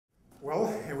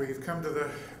Well, we've come to the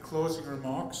closing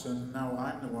remarks, and now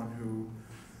I'm the one who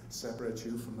separates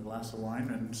you from the glass of wine,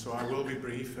 and so I will be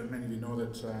brief, and many of you know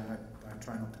that I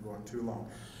try not to go on too long.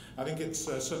 I think it's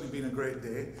certainly been a great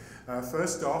day.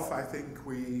 First off, I think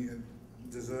we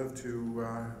deserve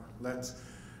to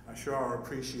show our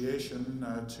appreciation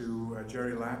to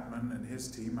Jerry Latman and his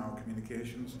team, our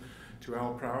communications, to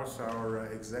Al Prowse, our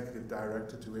executive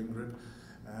director, to Ingrid,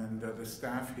 and the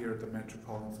staff here at the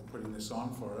Metropolitan for putting this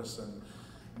on for us and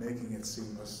making it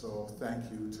seamless. So thank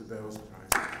you to those guys.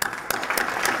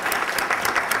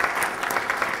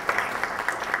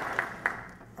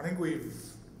 I think we've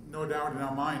no doubt in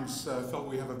our minds felt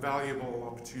we have a valuable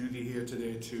opportunity here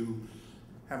today to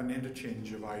have an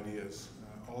interchange of ideas.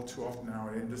 All too often in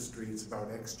our industry it's about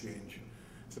exchange.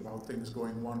 It's about things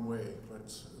going one way,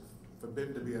 but for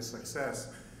BIM to be a success,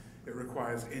 it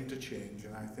requires interchange,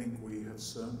 and I think we have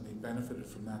certainly benefited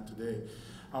from that today.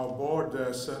 Our board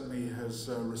certainly has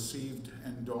received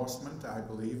endorsement, I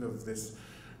believe, of this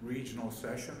regional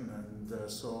session,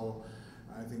 and so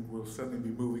I think we'll certainly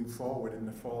be moving forward in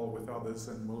the fall with others,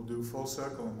 and we'll do full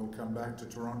circle and we'll come back to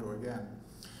Toronto again.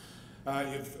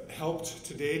 You've helped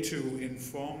today to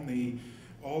inform the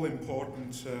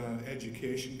all-important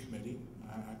Education Committee.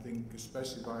 I think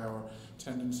especially by our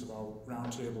attendance of our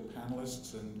roundtable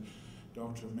panelists and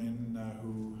Dr. Min,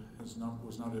 who was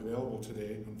not available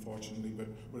today, unfortunately, but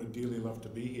would dearly love to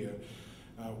be here.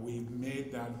 We've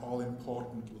made that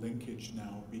all-important linkage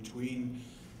now between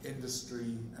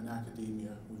industry and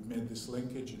academia. We've made this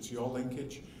linkage. It's your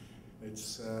linkage.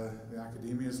 It's the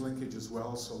academia's linkage as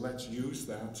well, so let's use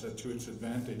that to its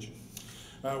advantage.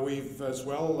 We've as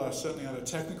well, certainly at a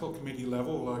technical committee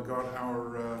level, got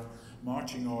our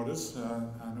marching orders.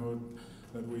 I know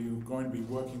that we're going to be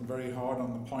working very hard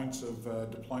on the points of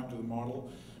deployment of the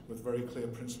model with very clear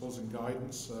principles and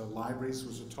guidance. Libraries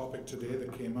was a topic today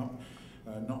that came up,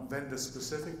 not vendor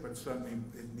specific, but certainly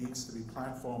it needs to be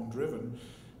platform driven,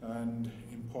 and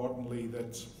importantly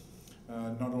that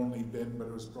not only BIM, but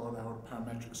it was brought out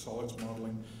parametric solids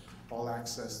modeling, all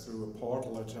access through a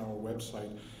portal at our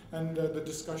website. And the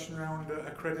discussion around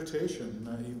accreditation,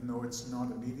 even though it's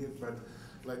not immediate, but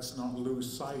let's not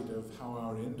lose sight of how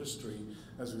our industry,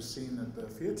 as we've seen at the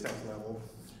FIATech level,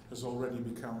 has already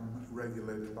become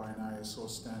regulated by an ISO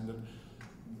standard.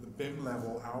 The BIM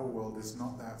level, our world, is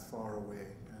not that far away,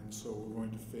 and so we're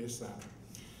going to face that.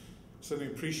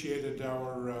 Certainly appreciated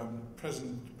our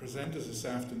presenters this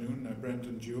afternoon, Brent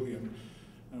and Julian.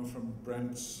 I know from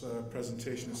Brent's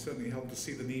presentation, it certainly helped to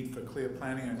see the need for clear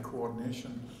planning and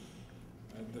coordination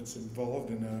that's involved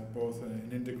in both an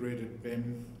integrated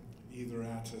BIM, either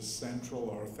at a central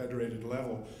or a federated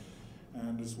level,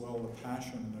 and as well the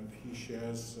passion that he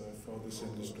shares for this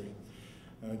industry.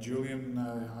 Julian,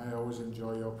 I always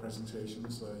enjoy your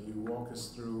presentations. You walk us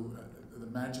through the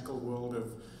magical world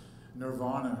of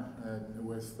nirvana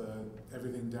with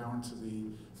everything down to the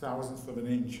thousandth of an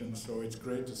inch, and so it's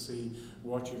great to see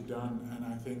what you've done,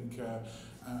 and I think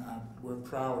we're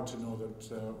proud to know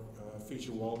that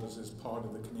Feature Walters is part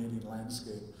of the Canadian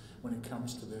landscape when it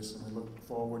comes to this, and we look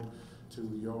forward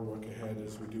to your work ahead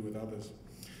as we do with others.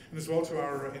 And as well to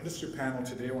our industry panel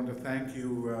today, I want to thank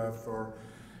you for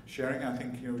sharing. I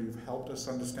think you've helped us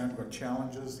understand what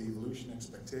challenges, the evolution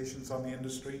expectations on the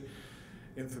industry.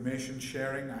 Information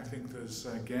sharing, I think there's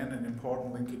again an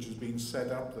important linkage is being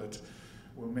set up that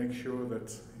will make sure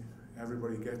that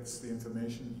everybody gets the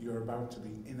information. You're about to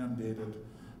be inundated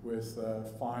with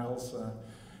files.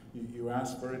 You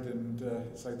ask for it, and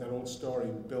it's like that old story,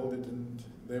 build it and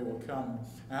they will come.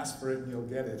 Ask for it and you'll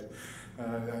get it.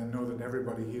 I know that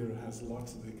everybody here has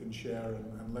lots that they can share,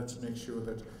 and let's make sure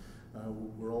that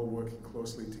we're all working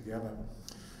closely together.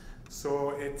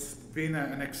 So it's been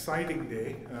an exciting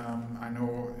day. I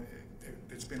know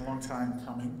it's been a long time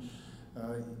coming.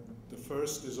 The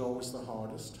first is always the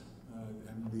hardest,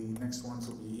 and the next ones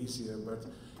will be easier, but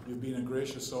you've been a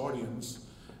gracious audience,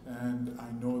 and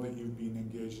I know that you've been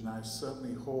engaged, and I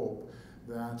certainly hope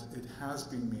that it has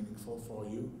been meaningful for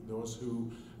you. Those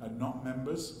who are not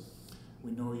members,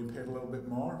 we know you paid a little bit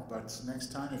more, but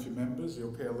next time if you're members,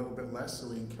 you'll pay a little bit less, so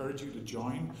we encourage you to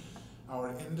join.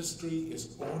 Our industry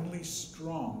is only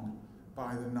strong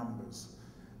by the numbers.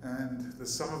 And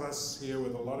there's some of us here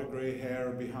with a lot of gray hair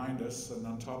behind us and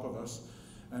on top of us,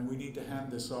 and we need to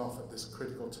hand this off at this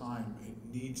critical time.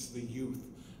 It needs the youth.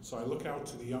 So I look out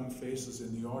to the young faces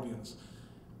in the audience.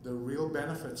 The real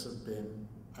benefits of BIM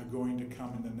are going to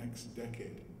come in the next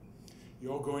decade.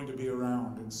 You're going to be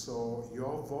around, and so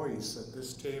your voice at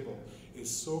this table is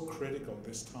so critical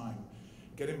this time.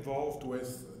 Get involved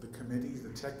with the committee, the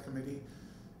tech committee.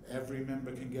 Every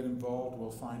member can get involved.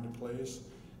 We'll find a place.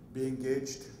 Be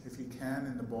engaged, if you can,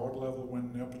 in the board level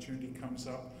when the opportunity comes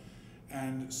up,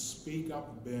 and speak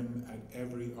up BIM at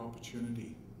every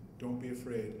opportunity. Don't be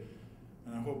afraid.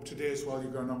 And I hope today as well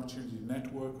you've got an opportunity to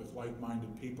network with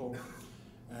like-minded people,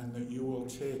 and that you will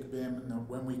take BIM, and that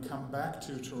when we come back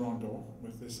to Toronto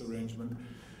with this arrangement,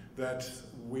 that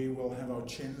we will have our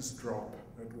chins drop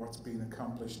at what's been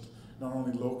accomplished, not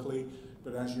only locally,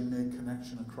 but as you make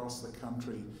connection across the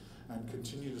country, and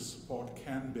continue to support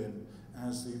CanBIM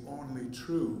as the only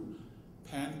true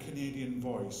pan-Canadian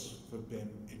voice for BIM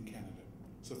in Canada.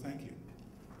 So thank you.